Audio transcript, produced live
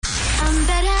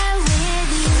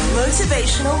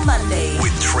Motivational Monday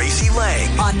with Tracy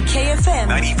Lang on KFM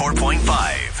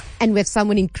 94.5. And we have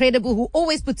someone incredible who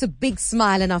always puts a big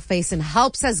smile on our face and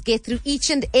helps us get through each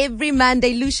and every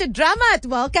Monday. Lucia Drummond,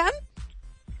 welcome.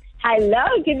 Hello,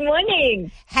 good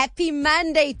morning. Happy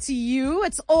Monday to you.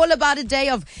 It's all about a day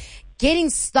of getting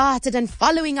started and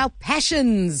following our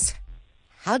passions.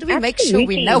 How do we make sure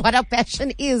we know what our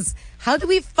passion is? How do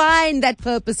we find that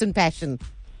purpose and passion?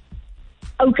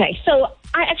 Okay, so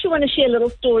I actually want to share a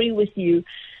little story with you.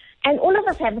 And all of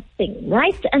us have a thing,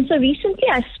 right? And so recently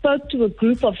I spoke to a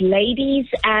group of ladies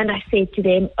and I said to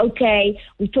them, okay,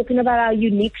 we're talking about our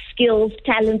unique skills,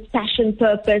 talents, passion,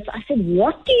 purpose. I said,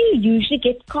 what do you usually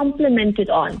get complimented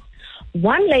on?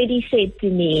 One lady said to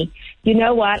me, you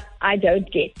know what? I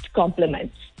don't get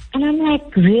compliments. And I'm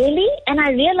like, really? And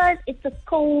I realized it's a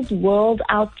cold world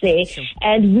out there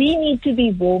and we need to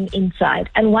be warm inside.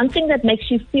 And one thing that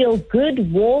makes you feel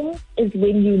good, warm, is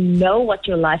when you know what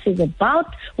your life is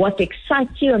about, what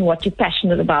excites you and what you're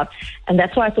passionate about. And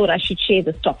that's why I thought I should share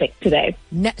this topic today.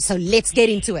 No, so let's get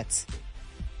into it.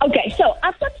 Okay, so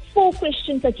I've got 4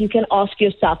 questions that you can ask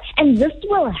yourself, and this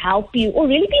will help you, or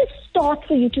really be a start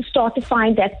for you to start to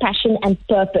find that passion and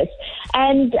purpose.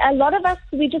 And a lot of us,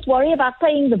 we just worry about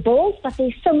paying the bills, but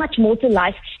there's so much more to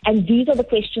life, and these are the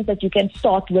questions that you can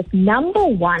start with. Number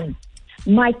 1,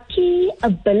 my key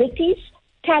abilities,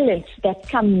 talents that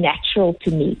come natural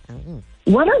to me.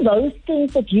 What are those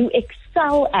things that you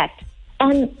excel at?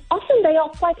 And often they are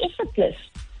quite effortless.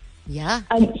 Yeah.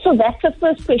 So that's the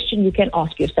first question you can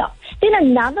ask yourself. Then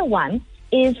another one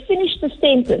is finish the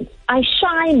sentence. I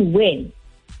shine when.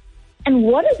 And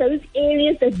what are those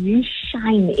areas that you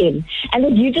shine in and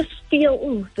that you just feel,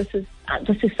 oh, this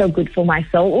is so good for my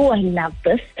soul. Oh, I love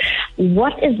this.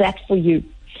 What is that for you?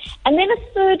 And then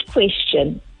a third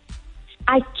question.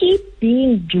 I keep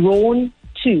being drawn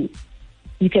to.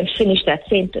 You can finish that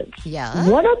sentence. Yeah.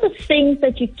 What are the things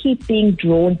that you keep being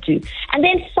drawn to? And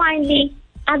then finally,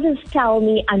 others tell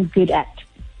me I'm good at.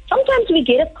 Sometimes we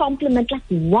get a compliment like,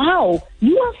 wow,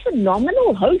 you are a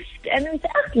phenomenal host. And we say,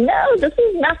 oh, no, this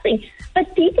is nothing.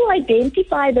 But people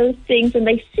identify those things and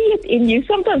they see it in you.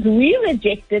 Sometimes we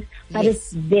reject it, but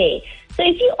it's there. So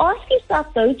if you ask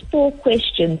yourself those 4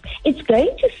 questions, it's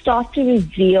going to start to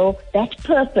reveal that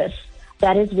purpose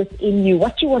that is within you,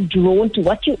 what you are drawn to,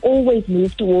 what you always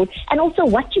move toward, and also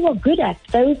what you are good at,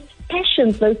 those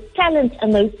passions, those talents,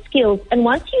 and those skills. And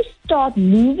once you start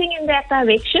moving in that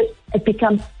direction, it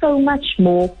becomes so much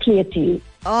more clear to you.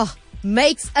 Oh,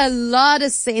 makes a lot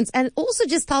of sense. And also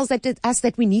just tells us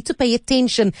that we need to pay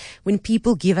attention when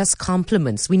people give us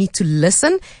compliments. We need to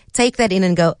listen, take that in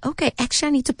and go, okay, actually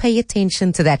I need to pay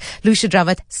attention to that. Lucia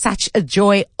Drummond, such a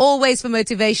joy always for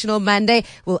Motivational Monday.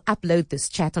 We'll upload this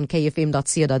chat on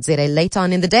kfm.co.za later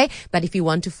on in the day. But if you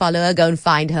want to follow her, go and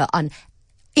find her on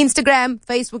Instagram,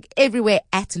 Facebook, everywhere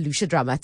at Lucia Drummond.